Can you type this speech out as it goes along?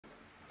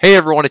Hey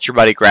everyone, it's your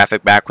buddy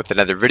Graphic back with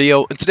another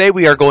video, and today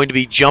we are going to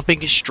be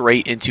jumping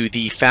straight into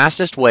the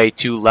fastest way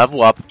to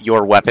level up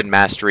your weapon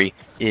mastery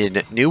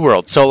in New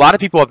World. So a lot of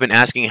people have been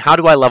asking, how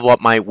do I level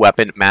up my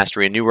weapon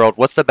mastery in New World?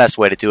 What's the best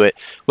way to do it?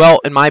 Well,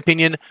 in my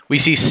opinion, we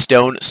see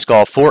Stone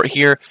Skull Fort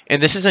here,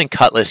 and this is in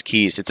Cutlass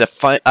Keys. It's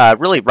a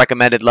really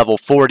recommended level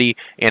 40,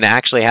 and it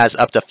actually has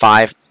up to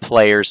 5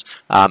 players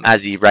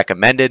as the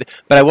recommended,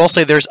 but I will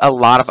say there's a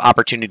lot of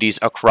opportunities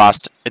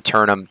across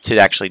Eternum to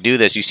actually do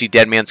this. You see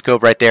Dead Man's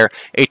Cove right there,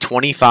 a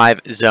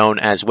 25 zone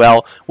as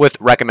well with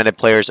recommended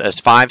players as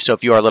 5, so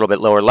if you are a little bit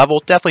lower level,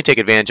 definitely take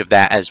advantage of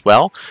that as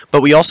well.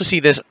 But we also see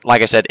this,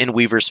 like I said, in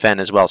Weaver's Fen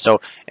as well.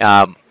 So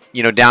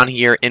you know, down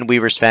here in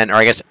Weaver's Fen, or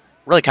I guess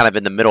really kind of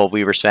in the middle of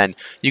Weaver's Fen,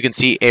 you can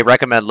see a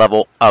recommended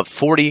level of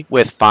 40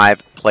 with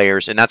 5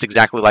 players, and that's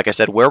exactly, like I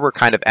said, where we're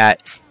kind of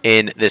at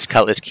in this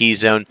Cutlass Key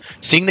zone.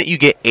 Seeing that you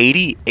get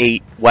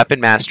 88 weapon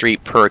mastery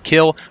per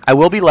kill, I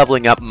will be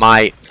leveling up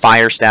my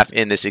Fire Staff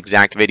in this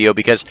exact video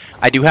because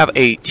I do have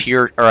a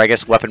tier, or I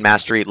guess weapon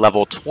mastery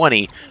level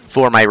 20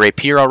 for my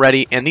Rapier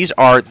already, and these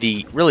are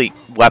the really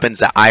weapons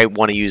that I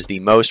want to use the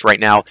most right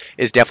now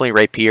is definitely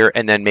Rapier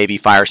and then maybe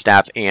Fire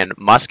Staff and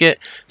Musket.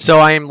 So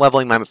I am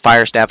leveling my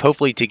Fire Staff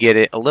hopefully to get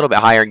it a little bit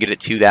higher and get it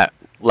to that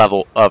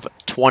level of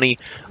 20.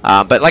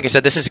 But like I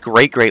said, this is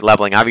great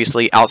leveling.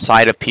 Obviously,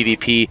 outside of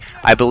PvP,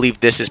 I believe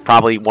this is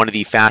probably one of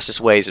the fastest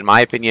ways, in my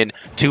opinion,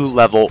 to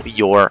level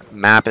your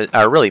map,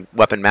 or really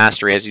weapon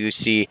mastery. As you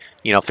see,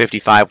 you know,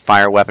 55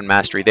 fire weapon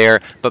mastery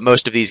there, but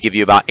most of these give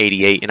you about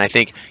 88. And I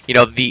think, you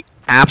know, the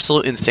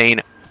absolute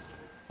insane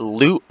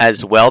loot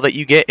as well that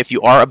you get if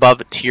you are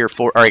above tier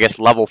 4, or I guess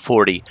level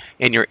 40,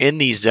 and you're in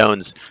these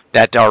zones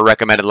that are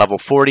recommended level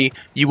 40,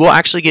 you will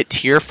actually get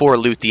tier 4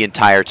 loot the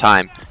entire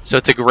time. So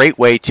it's a great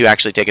way to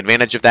actually take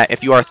advantage of that.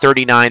 If you are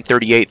 39,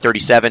 38,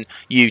 37,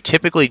 you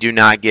typically do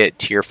not get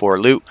tier 4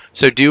 loot,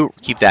 so do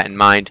keep that in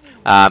mind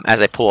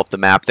as I pull up the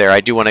map there. I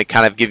do want to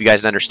kind of give you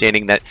guys an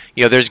understanding that,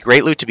 you know, there's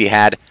great loot to be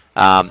had,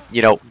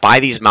 you know, by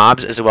these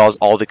mobs as well as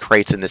all the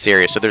crates in this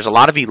area. So there's a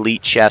lot of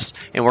elite chests,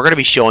 and we're going to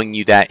be showing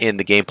you that in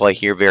the gameplay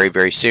here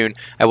very soon.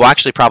 I will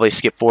actually probably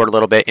skip forward a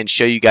little bit and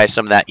show you guys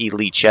some of that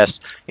elite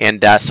chest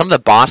and some of the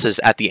bosses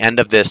at the end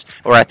of this,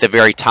 or at the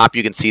very top.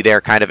 You can see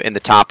there kind of in the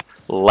top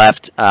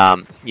left,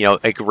 you know,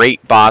 a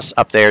great boss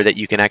up there that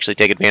you can actually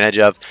take advantage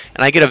of,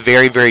 and I get a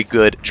very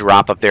good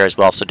drop up there as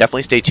well, so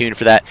definitely stay tuned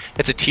for that.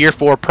 It's a tier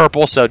 4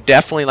 purple, so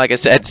definitely, like I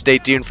said, stay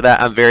tuned for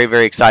that. I'm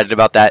very excited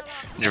about that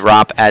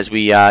drop as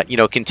we you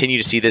know, continue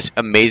to see this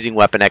amazing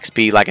weapon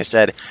XP. Like I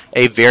said,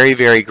 a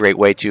very great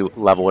way to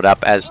level it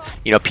up, as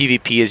you know,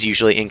 PvP is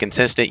usually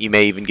inconsistent. You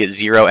may even get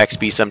 0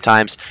 XP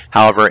sometimes.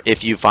 However,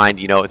 if you find,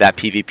 you know, that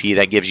PvP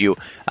that gives you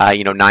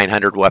you know,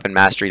 900 weapon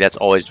mastery, that's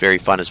always very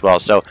fun as well.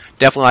 So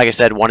definitely, like I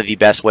said, one of the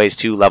best ways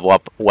to level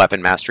up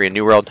weapon mastery in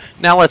New World.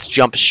 Now let's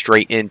jump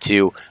straight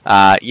into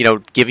you know,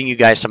 giving you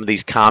guys some of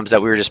these comms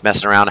that we were just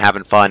messing around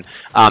having fun.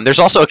 There's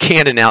also a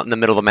cannon out in the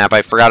middle of the map.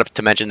 I forgot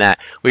to mention that.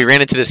 We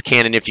ran into this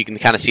cannon, if you can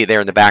kind of see it there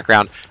in the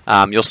background.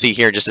 You'll see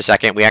here in just a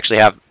second. We actually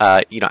have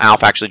you know,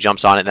 Alf actually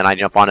jumps on it, and then I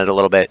jump on it a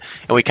little bit,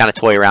 and we kind of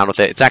toy around with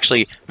it. It's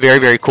actually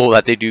very cool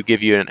that they do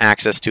give you an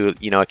access to,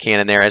 you know, a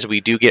cannon there, as we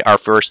do get our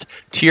first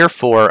tier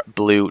 4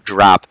 blue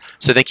drop.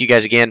 So thank you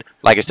guys again.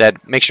 Like I said,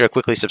 make sure to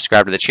quickly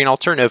subscribe to the channel,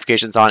 turn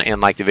notifications on,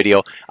 and like the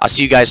video. I'll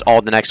see you guys all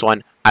in the next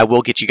one. I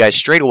will get you guys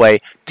straight away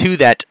to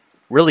that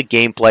really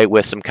gameplay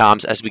with some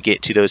comms as we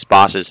get to those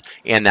bosses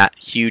and that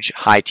huge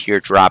high tier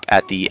drop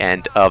at the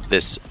end of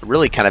this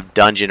really kind of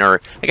dungeon,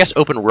 or I guess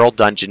open world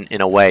dungeon in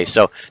a way.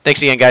 So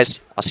thanks again, guys.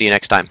 I'll see you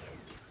next time.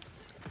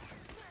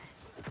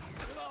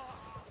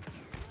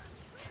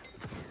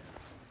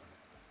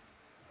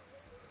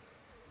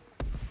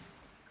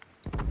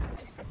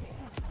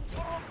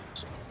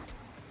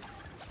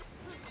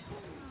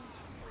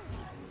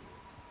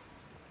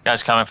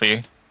 Guys coming for you.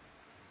 Where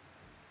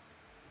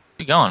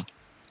you going?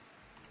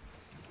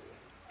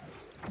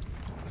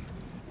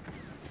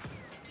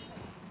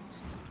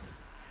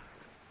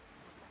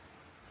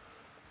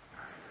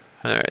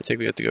 Alright, I think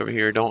we have to go over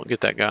here. Don't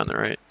get that guy on the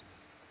right.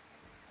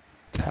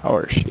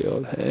 Tower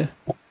shield, hey.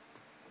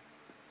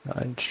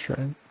 9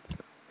 strength.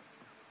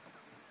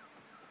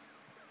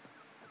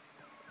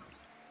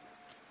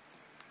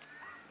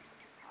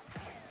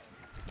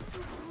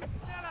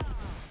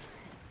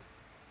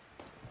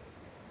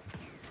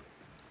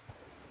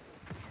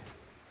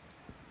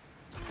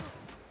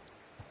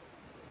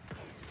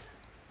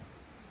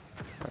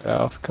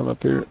 Alf, come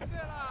up here.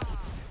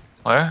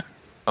 Where?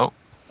 Oh.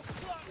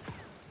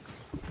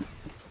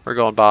 We're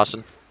going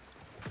Boston.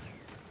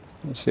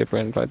 Let's see if we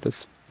can invite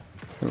this.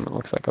 It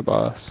looks like a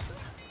boss.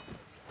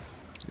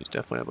 He's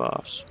definitely a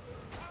boss.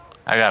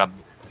 I got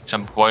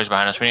some boys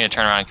behind us. We need to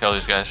turn around and kill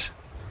these guys.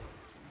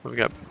 We've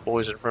got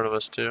boys in front of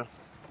us too.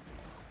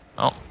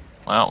 Oh,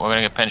 well, we're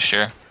gonna get pinched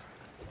here.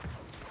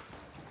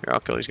 Here, I'll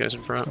kill these guys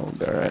in front. Oh,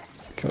 alright.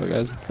 Kill the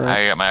guys in front.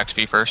 I got my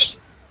XP first.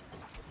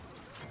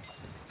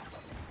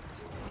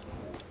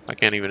 I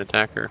can't even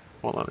attack her.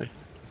 Won't let me.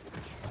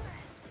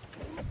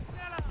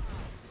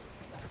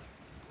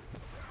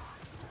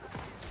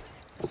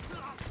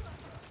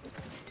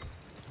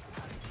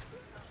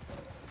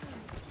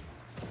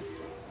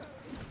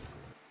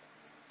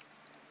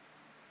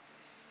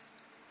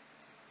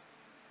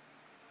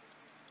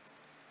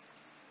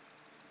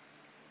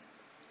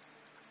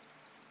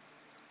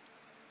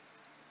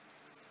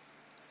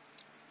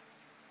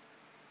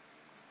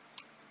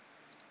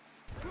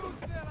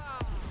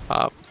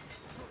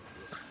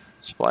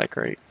 supply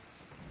crate.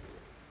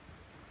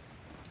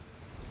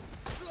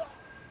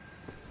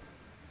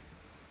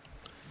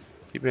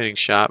 Keep getting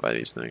shot by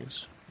these things.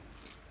 Is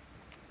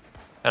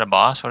that a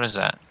boss? What is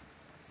that?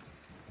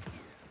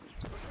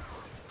 I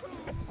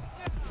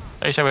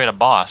thought you said we had a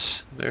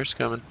boss. There's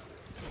coming.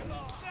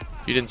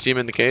 You didn't see him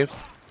in the cave?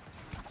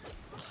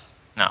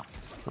 No.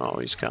 Oh,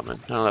 he's coming.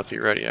 I don't know if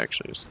you're ready,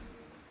 actually. Just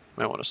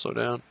might want to slow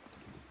down.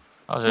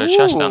 Oh, there's a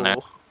chest down there.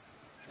 Ooh.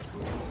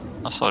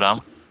 I'll slow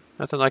down.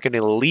 Nothing like an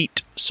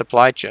elite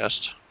supply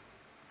chest.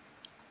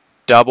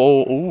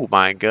 Double. Ooh,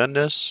 my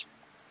goodness.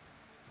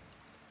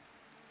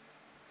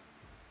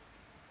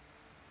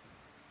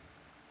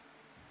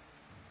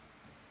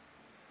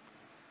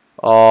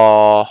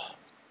 Oh.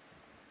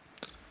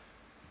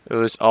 It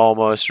was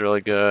almost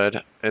really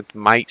good. It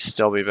might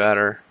still be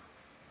better.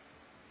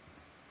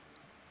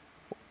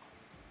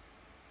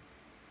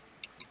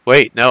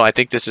 Wait, no, I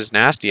think this is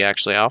nasty,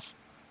 actually, Alf.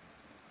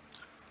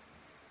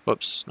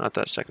 Whoops, not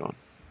that second one.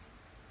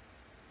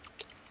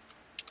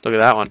 Look at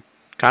that one.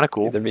 Kind of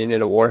cool. Either being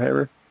in a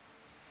Warhammer.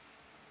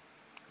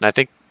 And I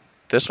think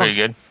this one's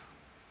Pretty good.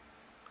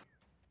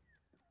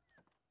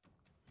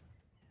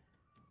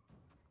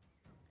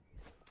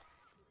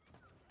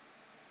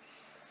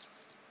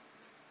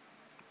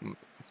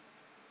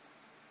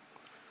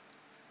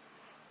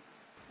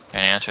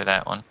 Can't answer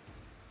that one.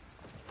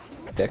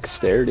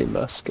 Dexterity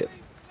musket.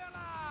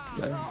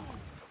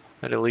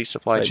 That elite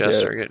supply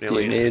chests are getting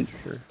elite.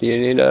 Do you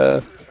need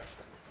a...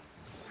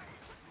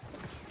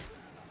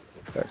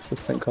 What's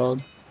this thing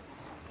called?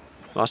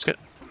 Musket?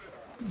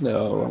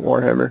 No, a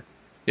Warhammer.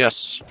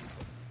 Yes.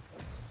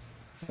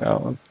 That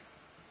one.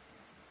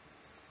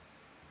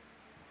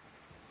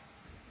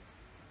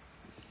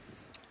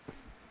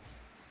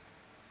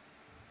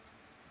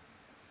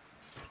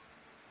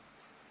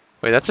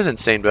 Wait, that's an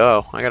insane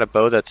bow. I got a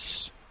bow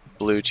that's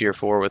blue tier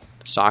 4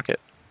 with socket.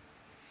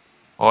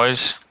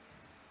 Boys,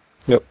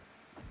 Yep.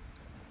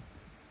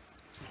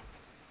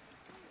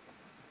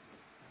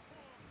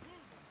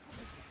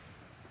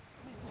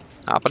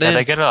 Hop it yeah, in.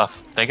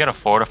 they get a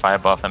fortify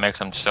buff that makes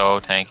them so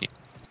tanky.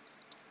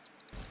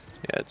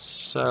 Yeah,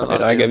 it's. I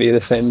mean, I give you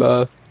the same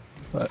buff,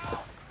 but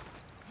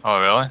Oh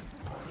really?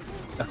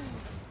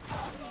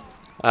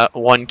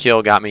 1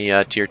 kill got me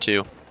tier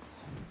 2.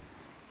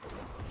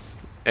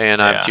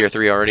 And I'm Yeah. tier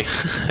 3 already.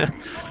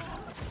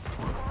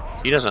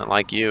 He doesn't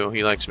like you,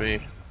 he likes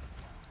me.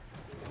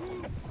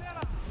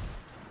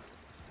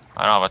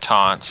 I don't have a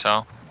taunt,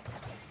 so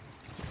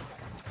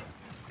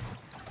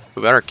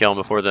We better kill him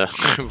before the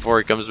before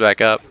he comes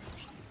back up.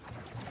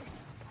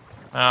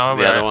 oh,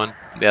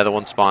 The other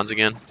one spawns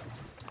again.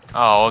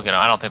 Oh, we'll get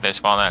 'em. I don't think they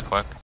spawn that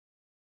quick.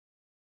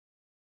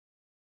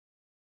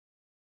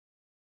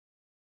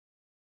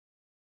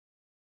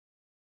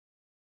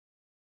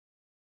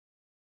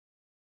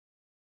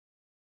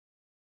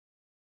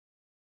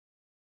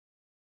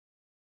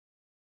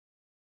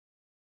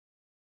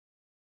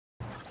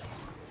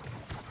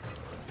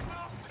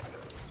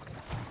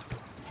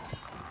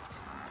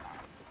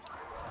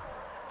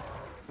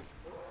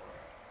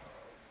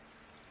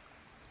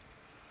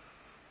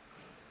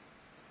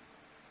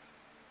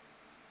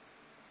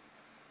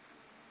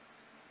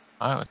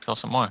 Alright, let's kill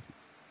some more.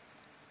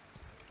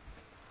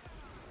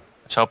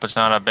 Let's hope it's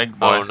not a big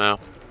boy. Oh no.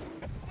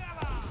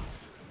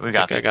 We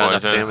got think I the got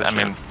boys. enough damage I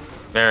mean, now.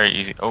 very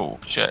easy. Oh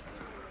shit!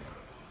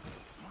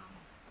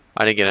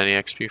 I didn't get any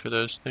XP for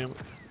those. Damn it.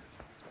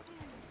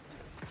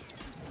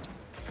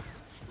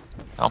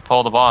 Don't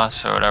pull the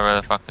boss or whatever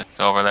the fuck is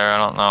over there. I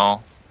don't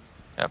know.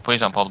 Yeah,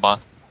 please don't pull the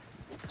boss.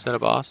 Is that a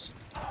boss?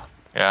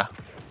 Yeah.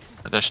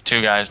 There's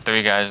 2 guys,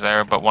 3 guys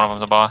there, but one of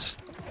them's a boss.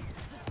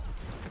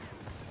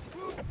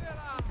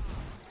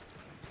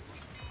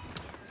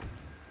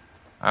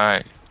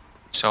 Alright.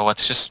 So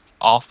let's just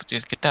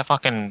get that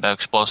fucking the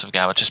explosive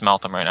guy. Let's just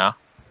melt him right now.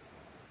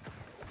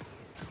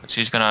 But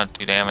he's gonna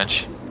do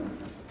damage.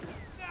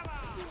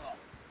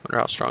 Wonder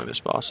how strong this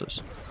boss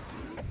is.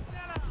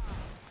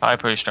 Probably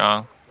pretty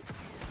strong.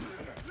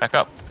 Back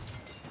up.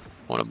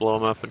 Want to blow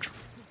him up and.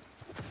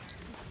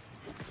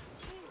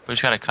 We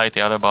just gotta kite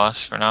the other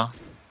boss for now.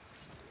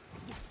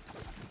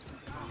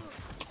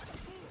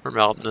 We're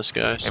melting this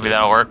guy. So. Maybe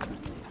that'll work.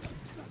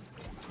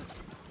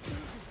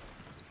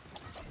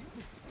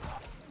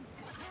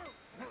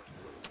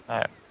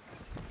 Alright.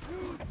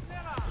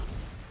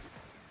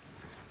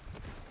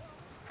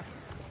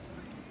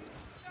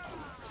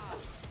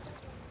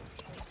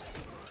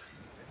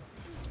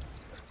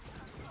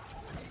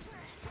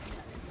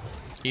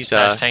 He's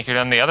Nice tankier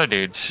than the other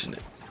dudes.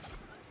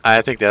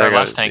 I think the Or other guy.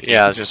 less tanky.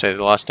 Yeah, I was gonna say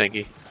the less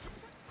tanky.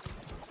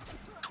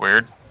 It's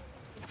weird.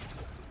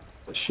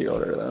 the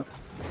shielder though.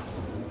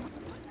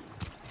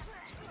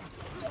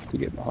 To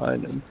get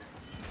behind him.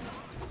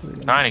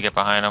 Trying to get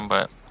behind him,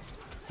 but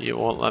You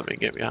won't let me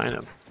get behind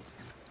him.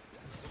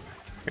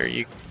 Here,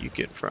 you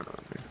get in front of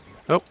him.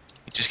 Here. Oh,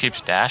 he just keeps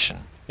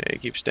dashing. yeah, he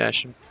keeps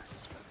dashing.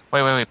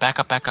 Wait, back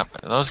up.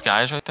 Are those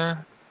guys right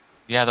there?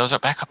 Yeah, those are,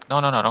 back up. No,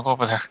 don't go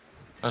over there.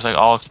 There's like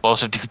all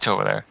explosive dudes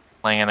over there,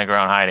 laying in the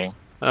ground hiding.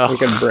 Oh, We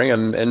can bring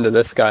him into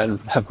this guy and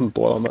have him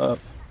blow him up.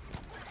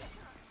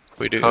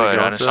 We do. Could, we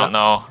go I for just that? don't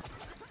know.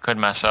 Could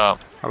mess up.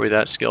 Are we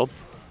that skilled?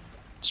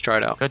 Let's try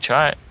it out. Good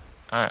try it.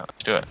 Alright,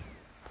 let's do it.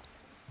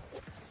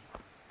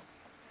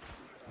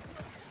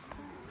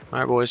 All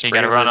right, boys. You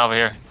bring gotta him run in. over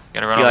here. You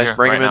gotta run You over guys, here.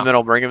 bring right him in now. the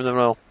middle. Bring him in the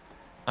middle.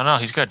 No,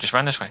 he's good. Just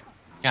run this way.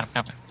 You got him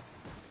coming.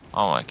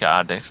 Oh my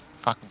god, they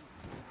fucking...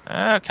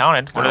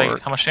 counted. What do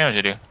they, how much damage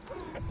did you do?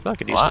 I feel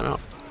like a decent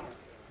amount.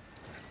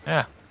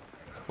 Yeah.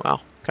 Wow,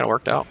 kind of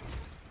worked out.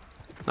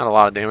 Not a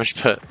lot of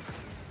damage, but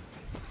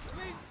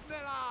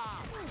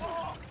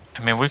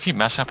I mean, we keep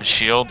messing up his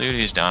shield, dude.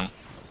 He's done.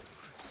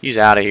 he's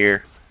out of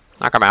here.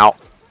 Knock him out.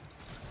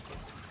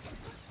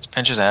 Just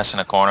pinch his ass in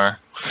a corner.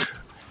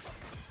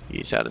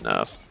 He's had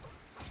enough.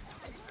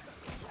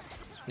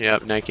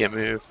 Yep, now he can't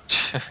move.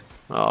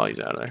 Oh, he's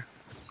out of there.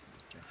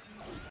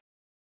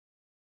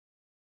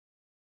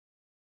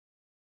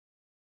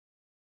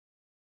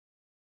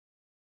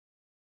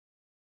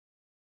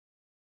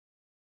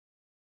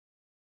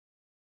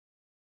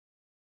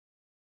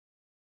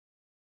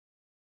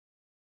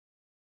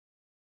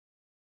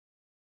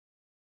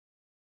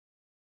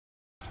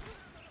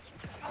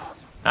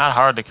 Not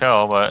hard to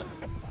kill, but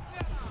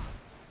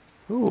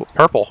Ooh,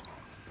 purple.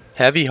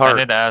 Heavy I heart.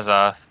 did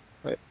Azoth.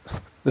 Wait,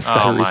 this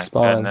guy Oh my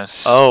respawned.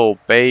 goodness. Oh,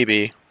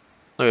 baby.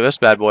 Look at this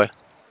bad boy.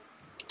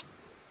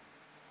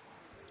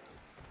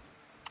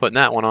 Putting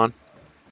that one on.